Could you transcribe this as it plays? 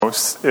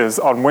most is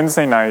on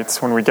Wednesday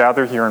nights when we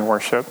gather here in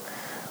worship,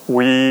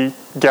 we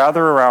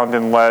gather around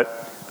and let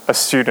a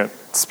student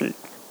speak.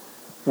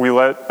 We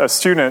let a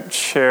student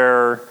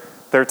share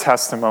their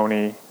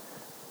testimony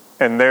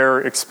and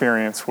their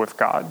experience with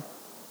God.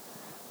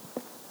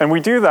 And we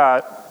do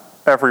that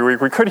every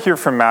week. We could hear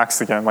from Max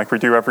again, like we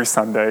do every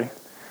Sunday.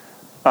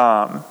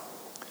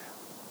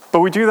 But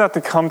we do that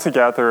to come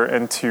together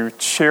and to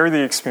share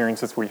the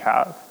experiences we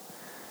have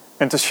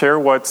and to share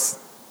what's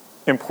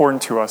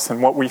important to us and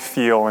what we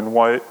feel and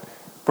what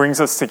brings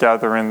us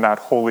together in that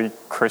holy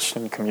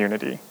Christian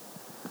community.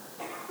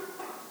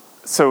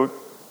 So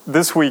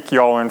this week,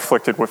 y'all are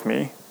inflicted with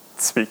me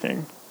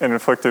speaking and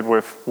inflicted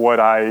with what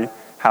I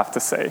have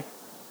to say.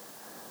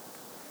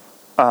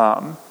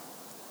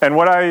 And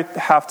what I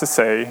have to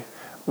say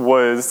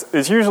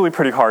is usually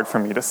pretty hard for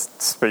me to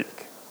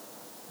speak.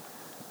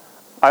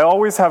 I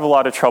always have a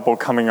lot of trouble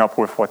coming up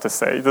with what to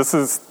say. This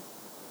is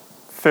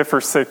 5th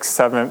or 6th,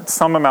 7th,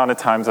 some amount of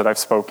times that I've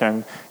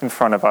spoken in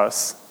front of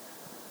us.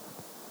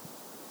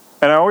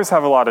 And I always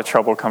have a lot of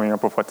trouble coming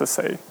up with what to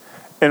say.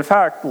 In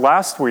fact,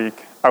 last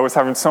week, I was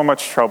having so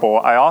much trouble,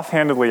 I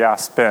offhandedly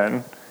asked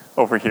Ben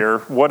over here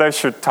what I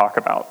should talk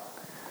about.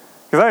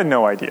 Because I had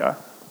no idea.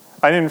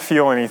 I didn't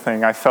feel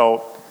anything. I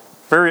felt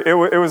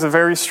it was a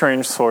very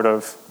strange sort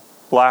of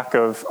lack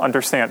of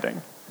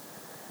understanding.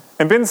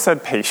 And Ben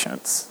said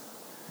patience.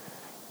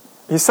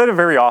 He said it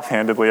very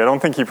offhandedly. I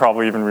don't think he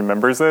probably even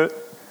remembers it.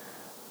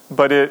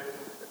 But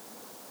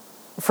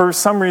for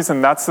some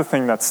reason, that's the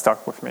thing that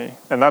stuck with me.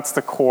 And that's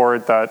the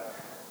chord that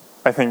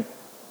I think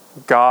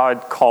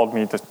God called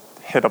me to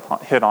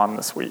hit on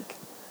this week.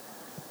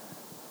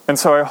 And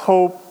so I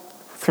hope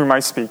through my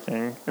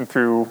speaking and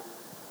through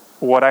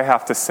what I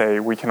have to say,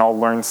 we can all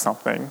learn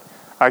something.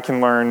 I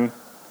can learn,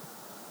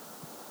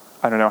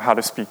 how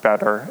to speak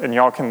better, and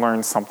y'all can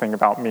learn something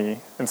about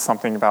me and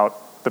something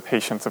about the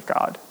patience of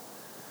God.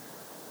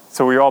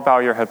 So will you all bow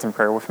your heads in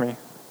prayer with me?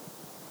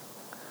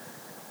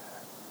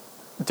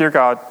 Dear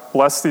God,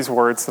 bless these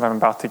words that I'm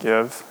about to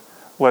give.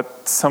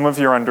 Let some of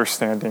your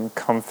understanding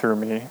come through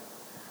me,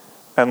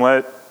 and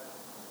let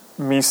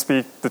me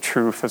speak the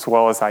truth as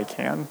well as I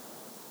can.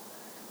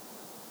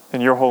 In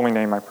your holy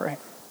name I pray.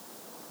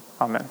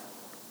 Amen.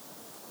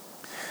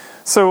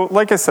 So,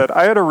 like I said,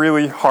 I had a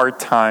really hard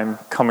time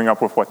coming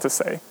up with what to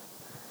say.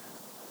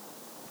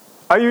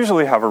 I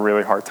usually have a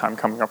really hard time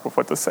coming up with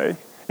what to say,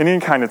 in any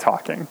kind of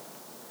talking.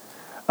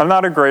 I'm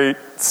not a great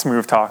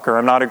smooth talker.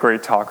 I'm not a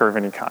great talker of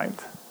any kind.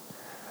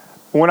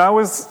 When I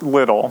was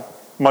little,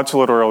 much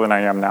littler than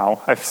I am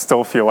now, I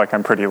still feel like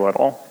I'm pretty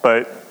little,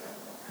 but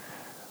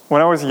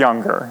when I was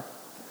younger,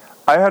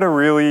 I had a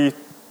really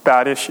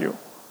bad issue.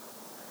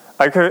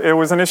 It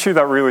was an issue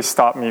that really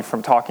stopped me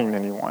from talking to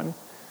anyone.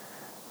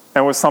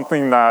 And was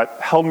something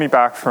that held me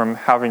back from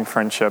having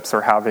friendships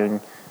or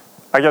having,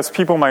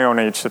 people my own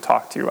age to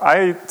talk to.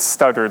 I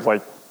stuttered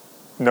like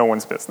no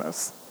one's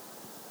business.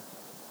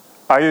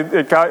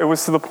 It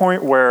was to the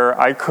point where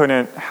I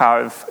couldn't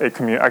have a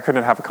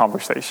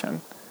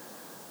conversation,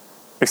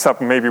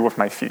 except maybe with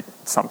my feet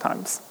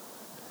sometimes.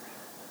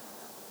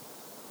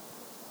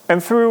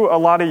 And through a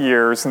lot of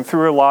years and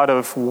through a lot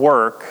of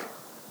work,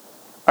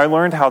 I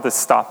learned how to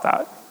stop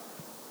that.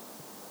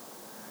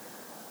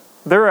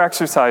 There are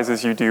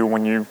exercises you do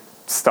when you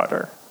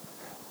stutter.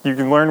 You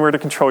can learn where to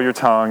control your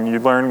tongue. You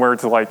learn where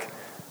to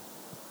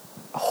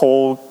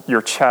hold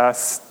your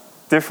chest,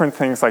 different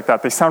things like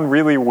that. They sound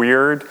really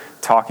weird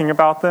talking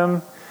about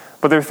them,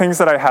 but they're things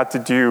that I had to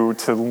do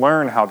to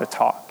learn how to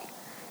talk,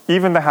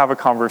 even to have a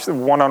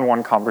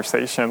one-on-one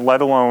conversation,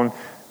 let alone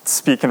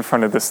speak in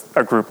front of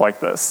a group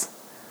like this.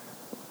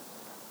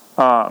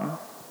 And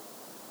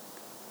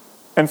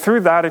through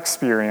that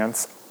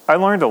experience, I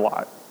learned a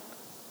lot.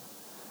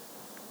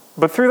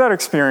 But through that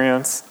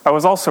experience, I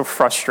was also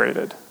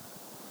frustrated.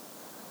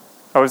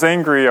 I was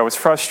angry, I was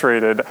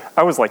frustrated.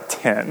 I was like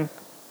 10.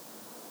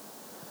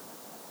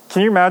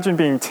 Can you imagine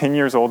being 10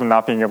 years old and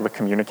not being able to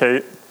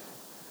communicate?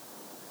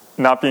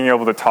 Not being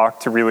able to talk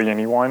to really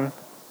anyone?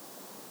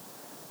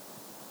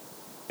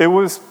 It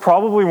was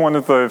probably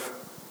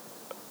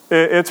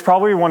it's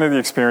probably one of the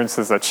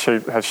experiences that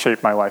has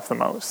shaped my life the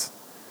most.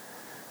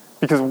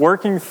 Because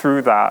working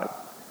through that,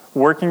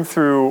 working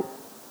through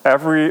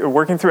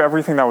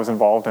everything that was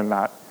involved in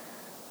that,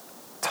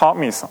 taught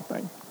me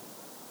something.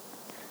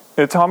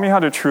 It taught me how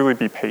to truly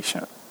be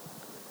patient.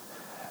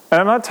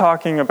 And I'm not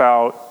talking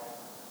about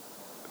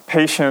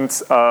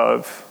patience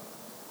of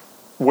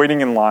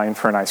waiting in line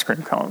for an ice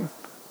cream cone,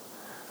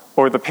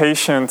 or the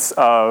patience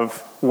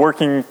of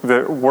working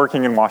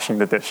and washing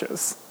the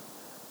dishes.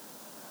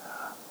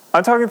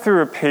 I'm talking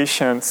through a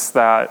patience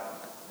that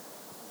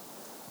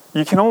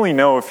you can only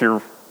know if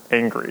you're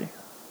angry,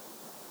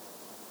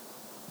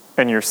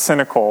 and you're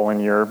cynical,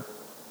 and you're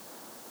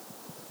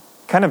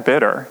kind of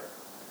bitter.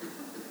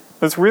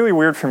 It's really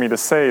weird for me to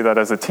say that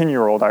as a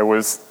 10-year-old I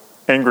was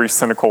angry,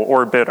 cynical,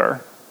 or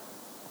bitter.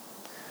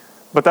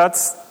 But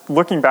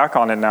looking back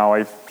on it now,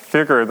 I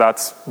figure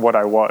that's what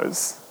I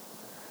was.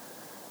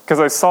 Because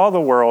I saw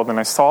the world, and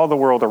I saw the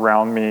world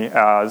around me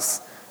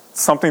as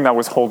something that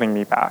was holding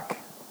me back.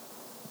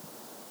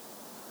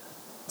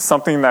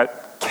 something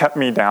that kept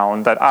me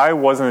down, that I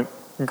wasn't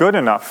good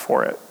enough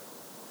for it.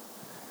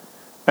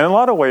 And in a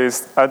lot of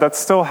ways, that's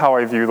still how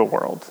I view the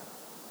world.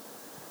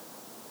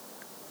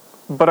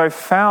 But I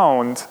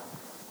found,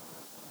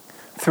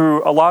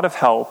 through a lot of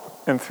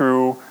help and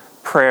through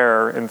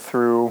prayer and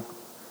through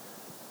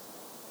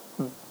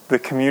the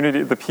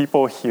community, the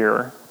people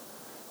here,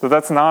 that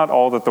that's not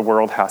all that the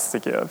world has to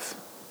give.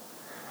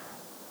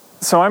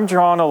 So I'm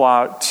drawn a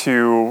lot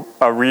to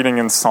a reading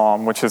in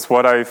Psalm, which is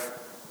what I've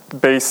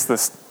based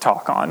this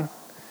talk on.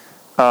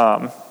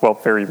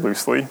 Very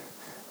loosely.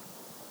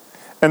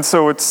 And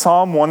so it's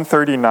Psalm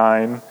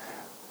 139,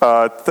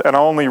 and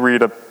I'll only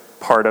read a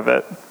part of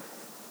it.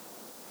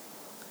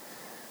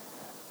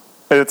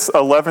 It's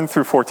 11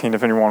 through 14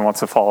 if anyone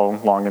wants to follow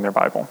along in their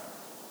Bible.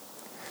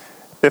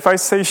 If I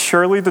say,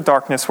 surely the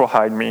darkness will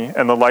hide me,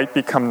 and the light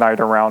become night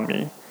around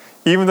me,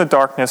 even the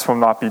darkness will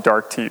not be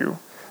dark to you.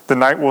 The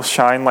night will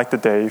shine like the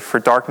day, for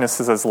darkness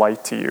is as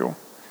light to you.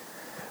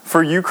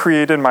 For you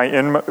created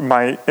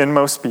my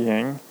inmost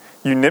being.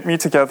 You knit me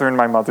together in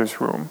my mother's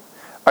womb.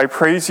 I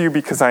praise you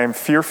because I am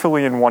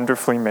fearfully and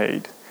wonderfully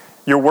made.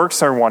 Your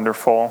works are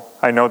wonderful.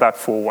 I know that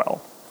full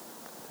well.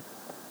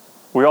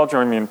 Will you all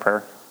join me in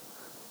prayer?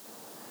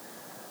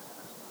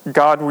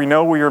 God, we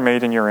know we are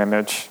made in your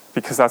image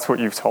because that's what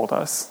you've told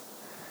us.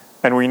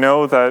 And we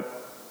know that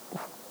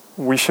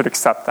we should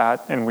accept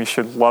that and we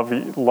should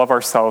love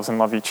ourselves and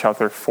love each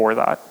other for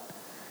that.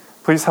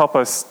 Please help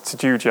us to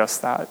do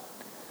just that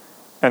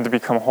and to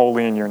become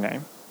holy in your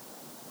name.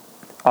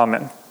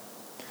 Amen.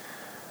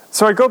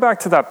 So I go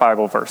back to that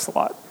Bible verse a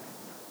lot.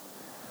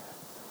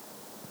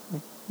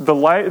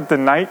 The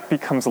night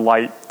becomes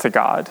light to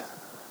God.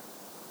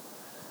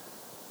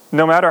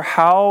 No matter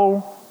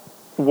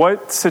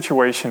what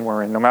situation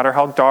we're in, no matter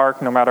how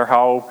dark, no matter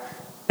how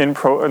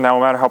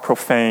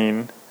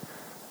profane,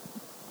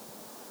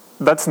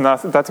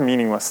 that's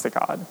meaningless to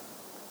God.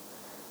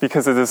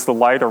 Because it is the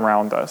light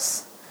around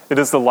us. It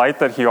is the light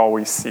that he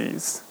always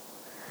sees.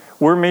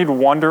 We are made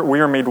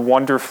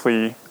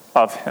wonderfully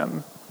of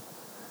him.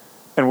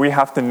 And we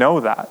have to know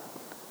that.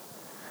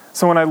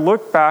 So when I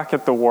look back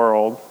at the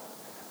world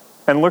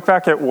and look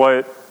back at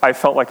what I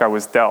felt like I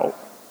was dealt,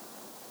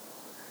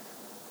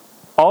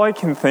 all I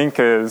can think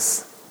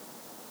is,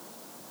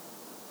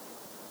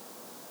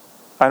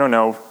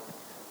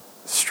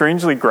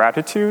 strangely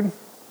gratitude.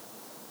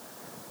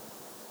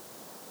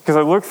 Because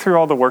I look through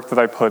all the work that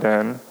I put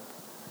in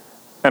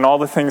and all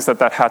the things that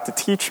had to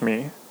teach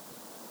me,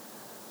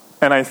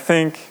 and I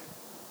think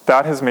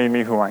that has made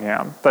me who I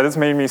am. That has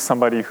made me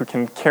somebody who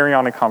can carry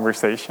on a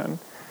conversation,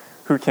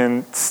 who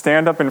can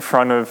stand up in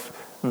front of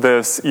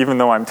this even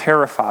though I'm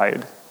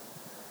terrified,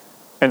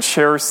 and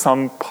share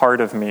some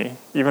part of me,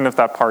 even if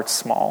that part's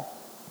small.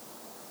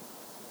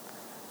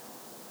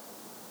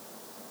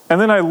 And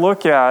then I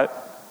look at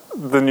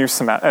the new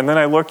semester.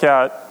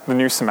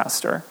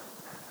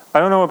 I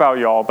don't know about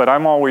y'all, but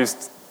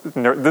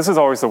this is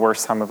always the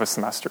worst time of a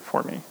semester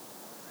for me.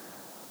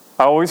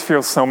 I always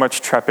feel so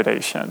much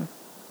trepidation.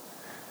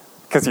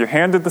 Because you're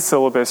handed the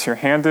syllabus, you're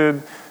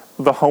handed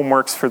the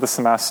homeworks for the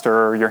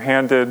semester,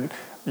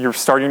 you're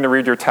starting to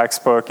read your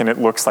textbook and it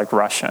looks like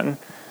Russian,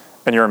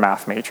 and you're a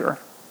math major.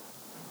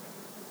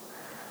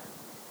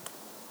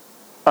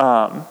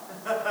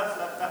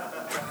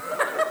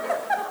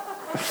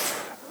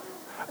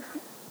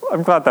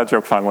 I'm glad that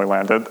joke finally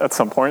landed at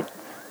some point.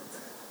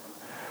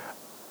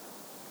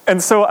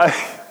 And so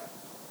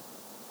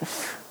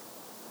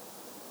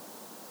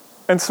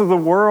the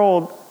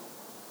world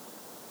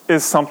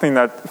is something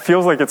that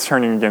feels like it's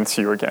turning against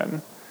you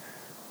again.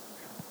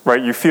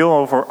 Right? I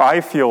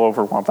feel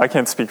overwhelmed. I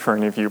can't speak for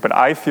any of you, but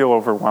I feel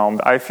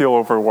overwhelmed. I feel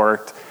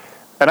overworked.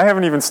 And I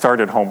haven't even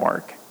started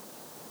homework.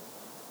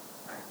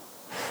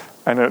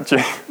 I know,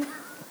 Jay.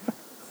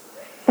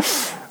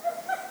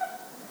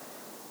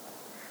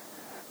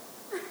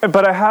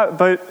 But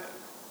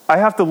I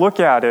have to look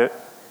at it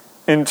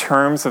in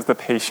terms of the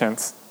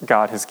patience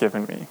God has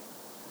given me.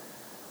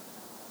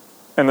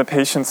 And the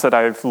patience that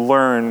I've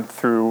learned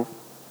through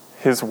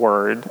his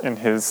word and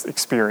his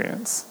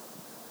experience.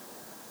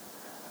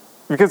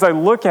 Because I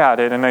look at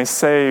it and I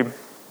say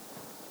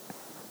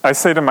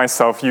to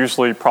myself,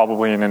 usually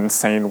probably in an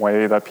insane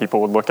way that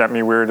people would look at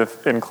me weird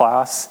in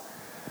class,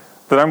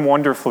 that I'm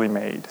wonderfully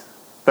made,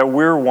 that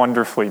we're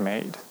wonderfully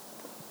made.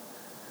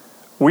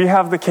 We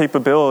have the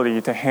capability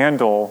to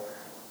handle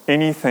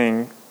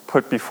anything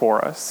put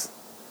before us.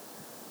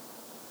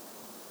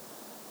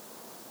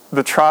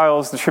 The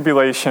trials, the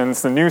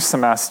tribulations, the new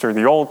semester,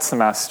 the old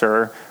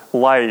semester,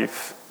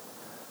 life,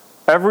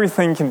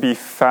 everything can be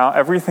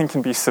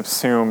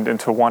subsumed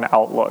into one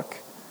outlook.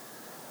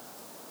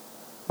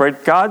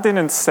 Right? God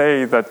didn't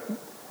say that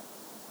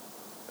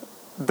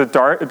the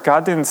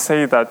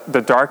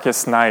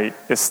darkest night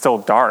is still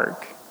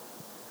dark.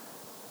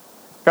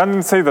 God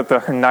didn't say that the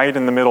night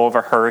in the middle of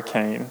a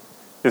hurricane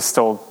is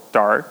still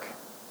dark.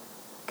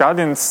 God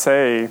didn't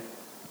say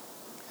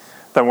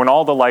that when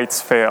all the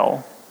lights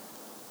fail,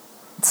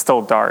 it's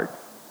still dark.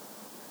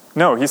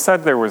 No, he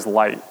said there was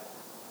light.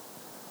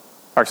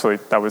 Actually,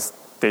 that was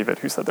David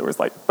who said there was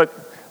light, but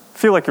I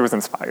feel like it was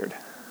inspired.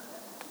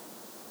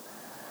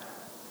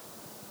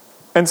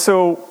 And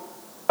so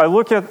I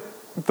look at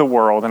the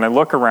world and I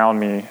look around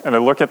me and I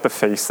look at the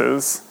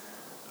faces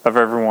of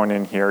everyone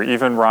in here,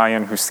 even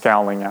Ryan who's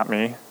scowling at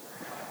me,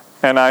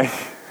 and I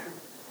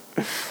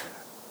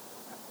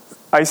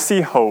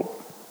see hope.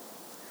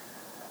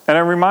 And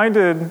I'm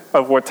reminded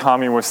of what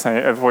Tommy was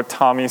saying, of what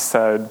Tommy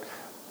said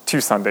 2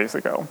 Sundays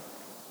ago.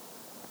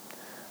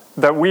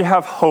 That we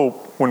have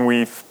hope when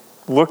we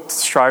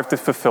strive to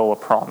fulfill a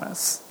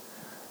promise,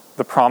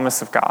 the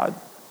promise of God,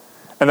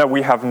 and that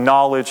we have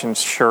knowledge and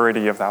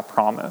surety of that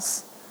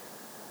promise.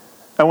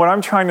 And what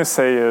I'm trying to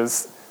say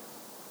is,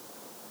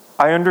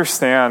 I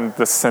understand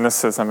the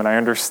cynicism and I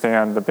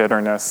understand the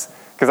bitterness,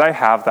 because I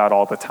have that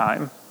all the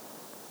time.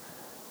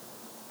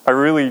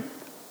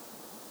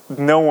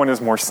 No one is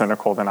more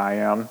cynical than I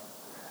am.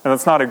 And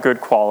that's not a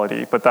good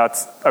quality, but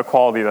that's a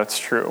quality that's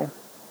true.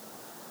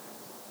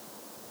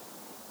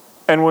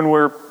 And when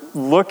we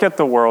look at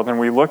the world and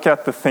we look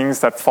at the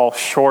things that fall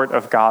short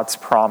of God's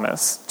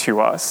promise to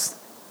us,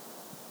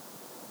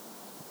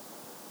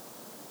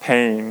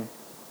 pain,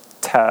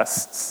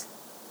 tests,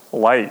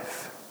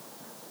 life,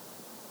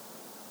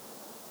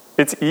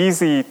 it's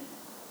easy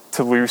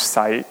to lose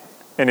sight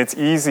and it's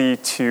easy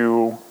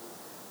to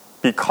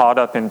be caught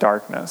up in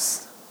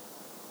darkness.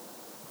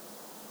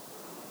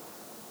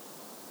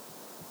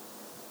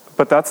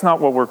 But that's not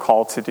what we're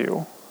called to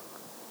do.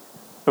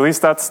 At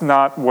least that's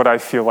not what I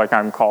feel like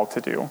I'm called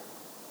to do.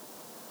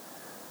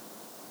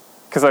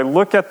 Because I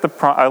look at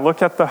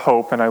the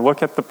hope and I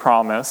look at the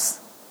promise,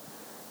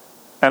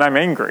 and I'm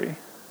angry.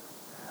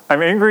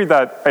 I'm angry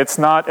that it's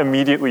not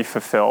immediately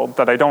fulfilled,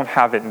 that I don't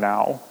have it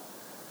now.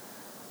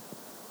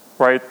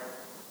 Right?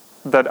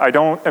 That I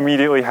don't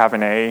immediately have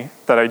an A,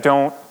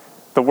 that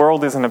the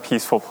world isn't a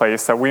peaceful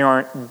place, that we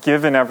aren't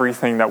given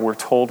everything that we're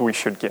told we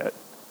should get.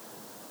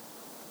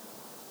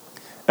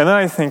 And then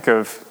I think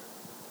of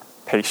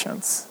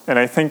patience, and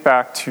I think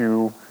back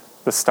to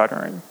the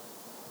stuttering.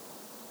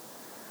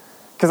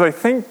 Because I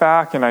think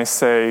back and I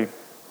say,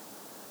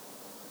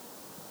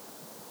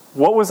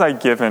 what was I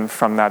given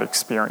from that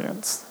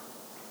experience?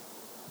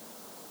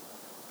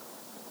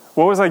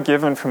 What was I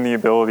given from the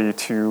ability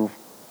to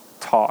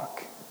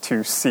talk,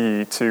 to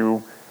see,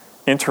 to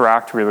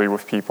interact really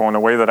with people in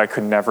a way that I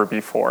could never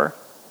before?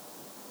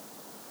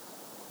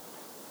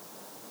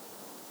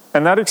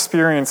 And that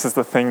experience is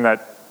the thing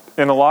that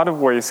in a lot of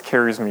ways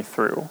carries me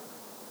through,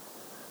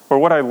 or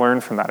what I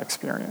learned from that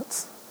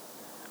experience.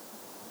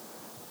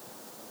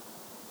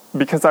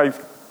 Because I've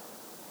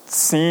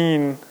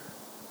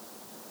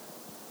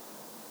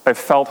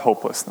felt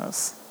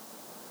hopelessness,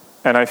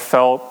 and I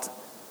felt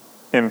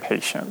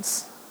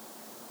impatience.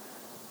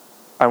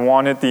 I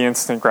wanted the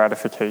instant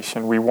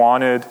gratification. We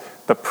wanted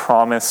the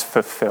promise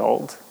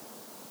fulfilled.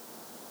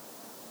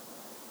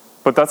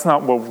 But that's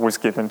not what was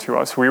given to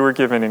us. We were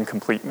given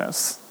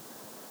incompleteness.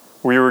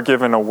 We were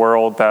given a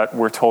world that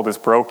we're told is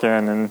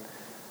broken, and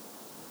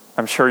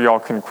I'm sure y'all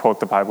can quote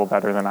the Bible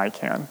better than I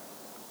can.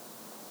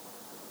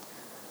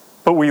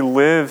 But we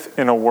live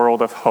in a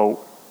world of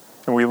hope,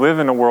 and we live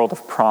in a world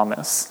of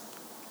promise.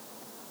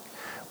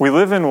 We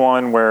live in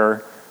one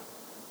where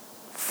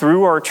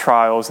through our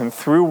trials and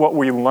through what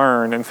we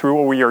learn and through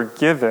what we are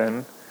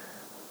given,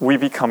 we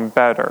become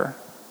better.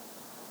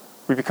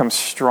 We become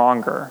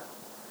stronger.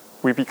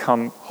 We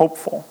become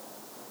hopeful.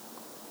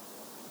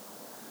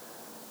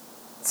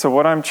 So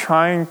what I'm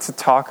trying to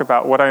talk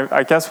about, what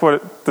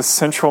the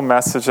central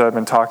message that I've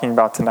been talking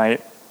about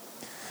tonight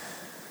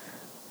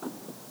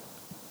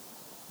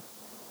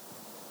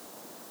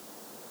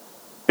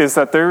is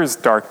that there is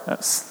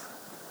darkness.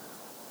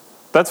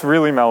 That's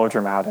really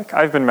melodramatic.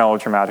 I've been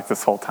melodramatic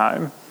this whole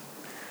time.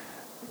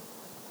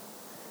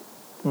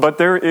 But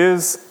there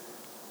is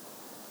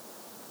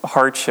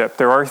hardship.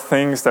 There are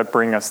things that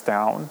bring us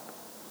down.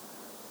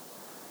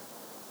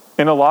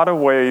 In a lot of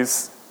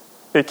ways,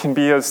 it can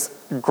be as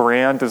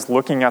grand as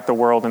looking at the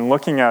world and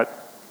looking at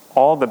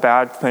all the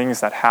bad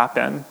things that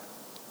happen.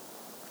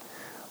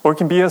 Or it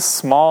can be as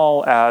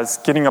small as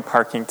getting a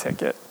parking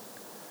ticket,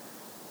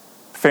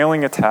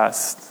 failing a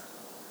test,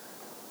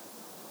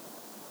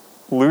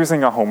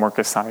 losing a homework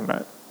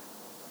assignment.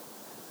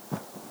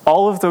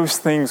 All of those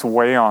things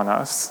weigh on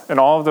us, and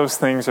all of those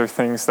things are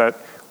things that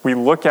we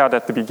look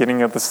at the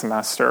beginning of the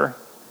semester,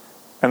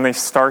 and they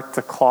start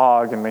to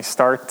clog and they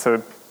start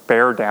to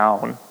bear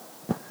down.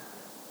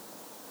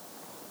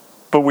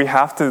 But we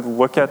have to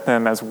look at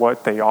them as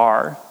what they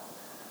are,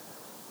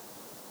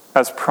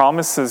 as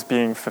promises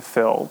being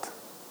fulfilled,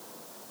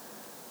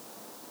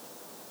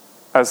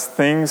 as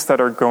things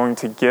that are going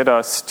to get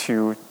us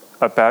to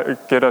a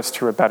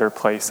better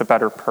place, a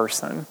better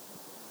person.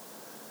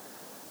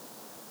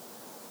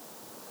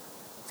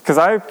 Because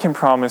I can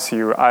promise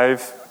you,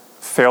 I've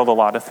failed a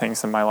lot of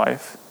things in my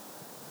life.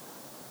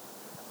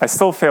 I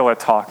still fail at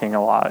talking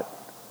a lot.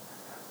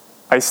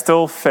 I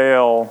still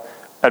fail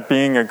at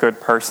being a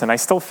good person. I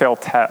still fail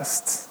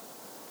tests.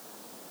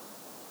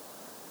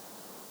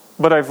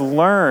 But I've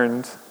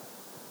learned,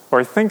 or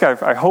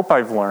I hope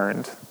I've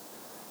learned,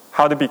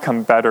 how to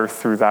become better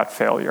through that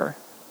failure.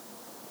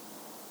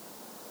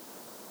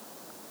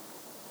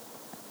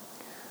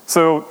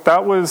 So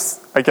that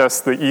was, I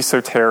guess, the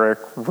esoteric,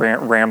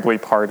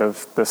 rambly part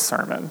of this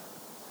sermon.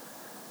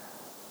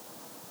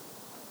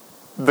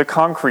 The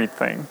concrete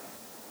thing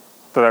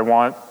that I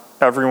want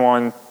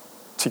everyone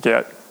to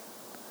get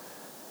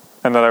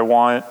and that I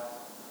want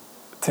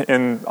to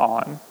end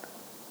on.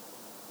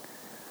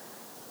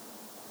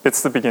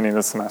 It's the beginning of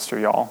the semester,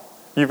 y'all.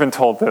 You've been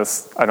told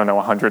this,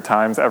 100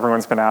 times.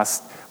 Everyone's been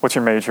asked, what's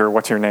your major?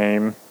 What's your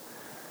name?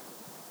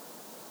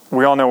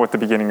 We all know what the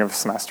beginning of a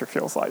semester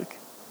feels like.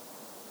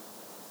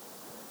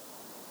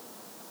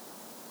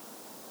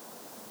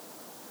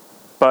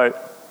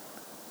 But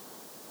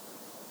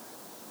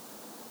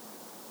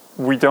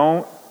we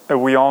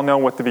all know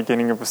what the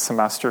beginning of a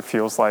semester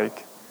feels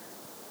like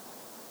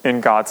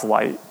in God's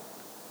light,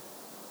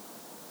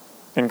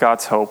 in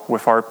God's hope,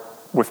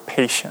 with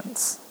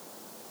patience.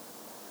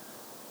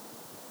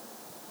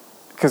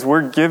 Because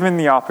we're given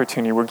the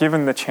opportunity, we're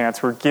given the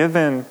chance, we're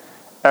given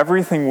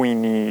everything we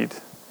need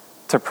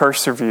to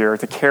persevere,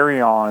 to carry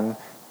on,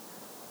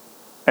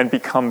 and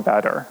become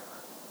better.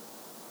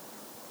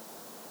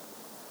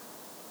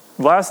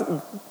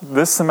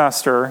 This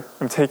semester,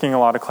 I'm taking a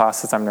lot of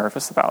classes I'm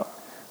nervous about.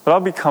 But I'll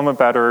become a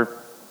better,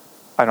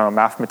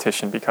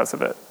 mathematician because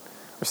of it,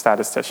 or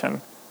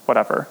statistician,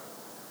 whatever.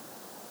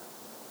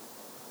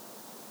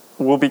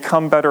 We'll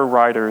become better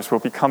writers, we'll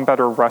become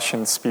better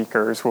Russian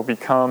speakers, we'll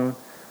become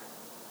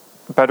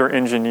better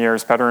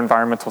engineers, better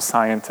environmental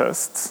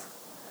scientists.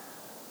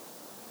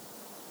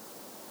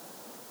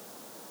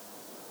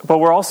 But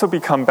we'll also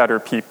become better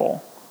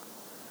people,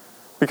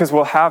 because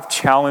we'll have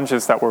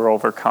challenges that we'll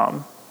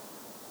overcome.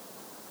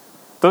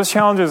 Those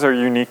challenges are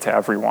unique to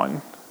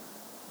everyone.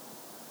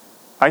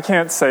 I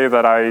can't say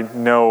that I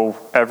know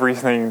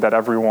everything that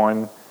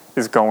everyone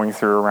is going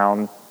through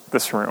around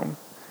this room.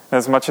 And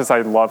as much as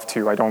I'd love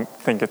to, I don't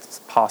think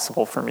it's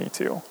possible for me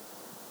to.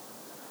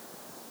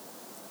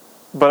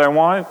 But I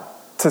want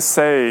to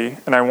say,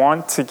 and I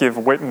want to give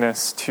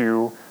witness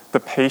to the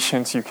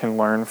patience you can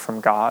learn from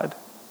God.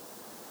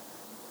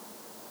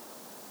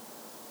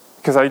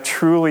 Because I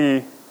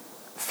truly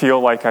feel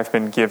like I've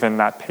been given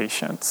that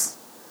patience.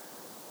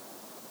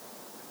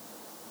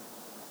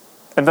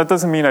 And that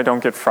doesn't mean I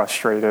don't get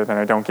frustrated and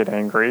I don't get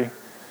angry.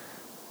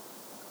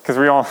 Because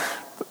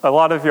a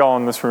lot of y'all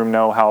in this room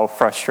know how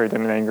frustrated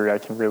and angry I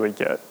can really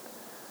get.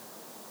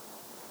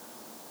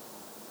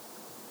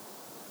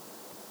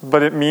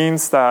 But it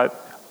means that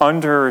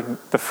under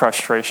the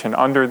frustration,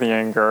 under the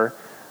anger,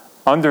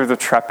 under the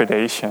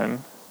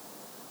trepidation,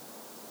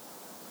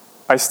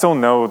 I still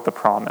know the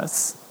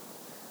promise.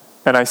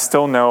 And I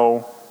still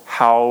know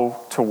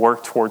how to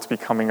work towards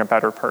becoming a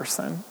better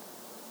person.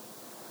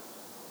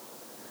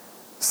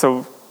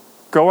 So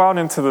go out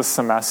into the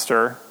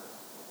semester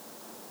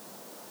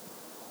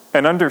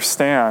and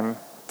understand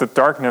that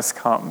darkness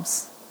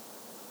comes,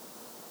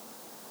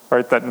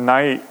 right? That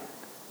night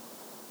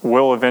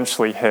will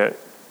eventually hit.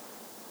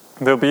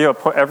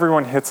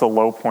 Everyone hits a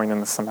low point in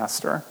the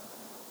semester.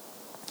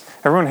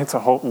 Everyone hits a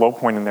low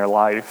point in their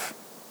life.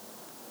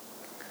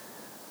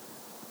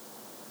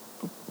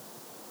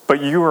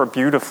 But you are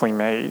beautifully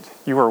made.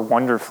 You are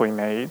wonderfully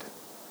made.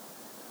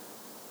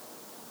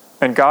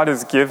 And God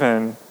has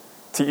given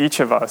to each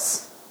of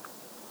us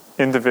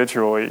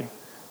individually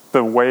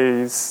the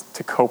ways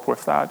to cope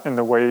with that and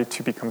the way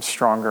to become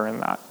stronger in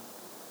that.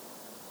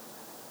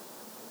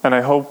 And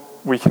I hope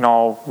we can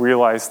all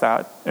realize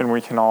that and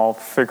we can all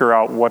figure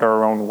out what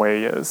our own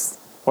way is,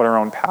 what our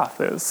own path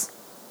is.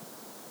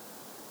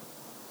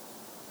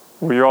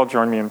 Will you all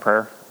join me in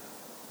prayer?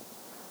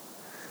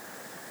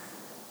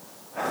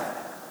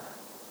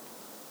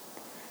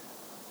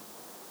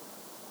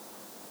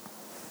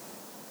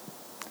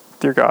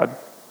 Dear God,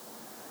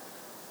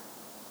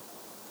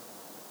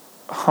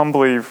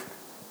 humbly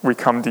we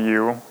come to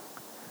you,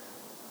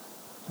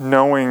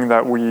 knowing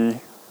that we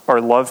are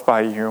loved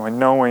by you and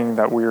knowing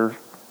that we're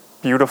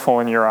beautiful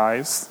in your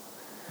eyes.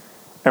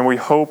 And we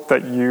hope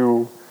that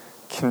you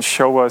can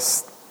show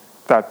us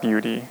that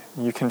beauty.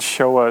 You can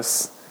show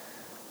us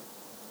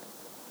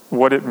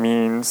what it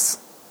means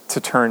to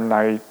turn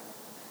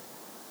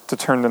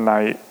the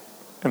night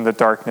and the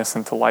darkness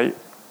into light.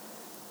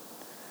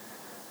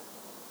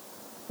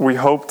 We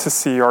hope to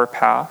see our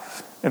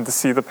path and to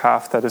see the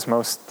path that is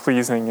most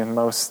pleasing and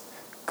most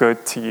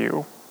good to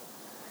you.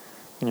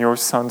 In your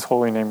Son's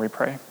holy name we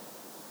pray.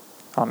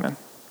 Amen.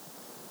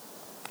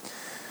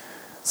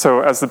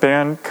 So as the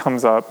band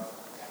comes up,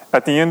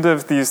 at the end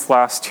of these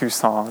last two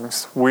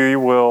songs, we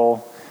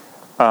will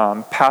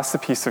pass the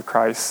peace of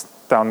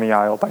Christ down the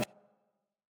aisle by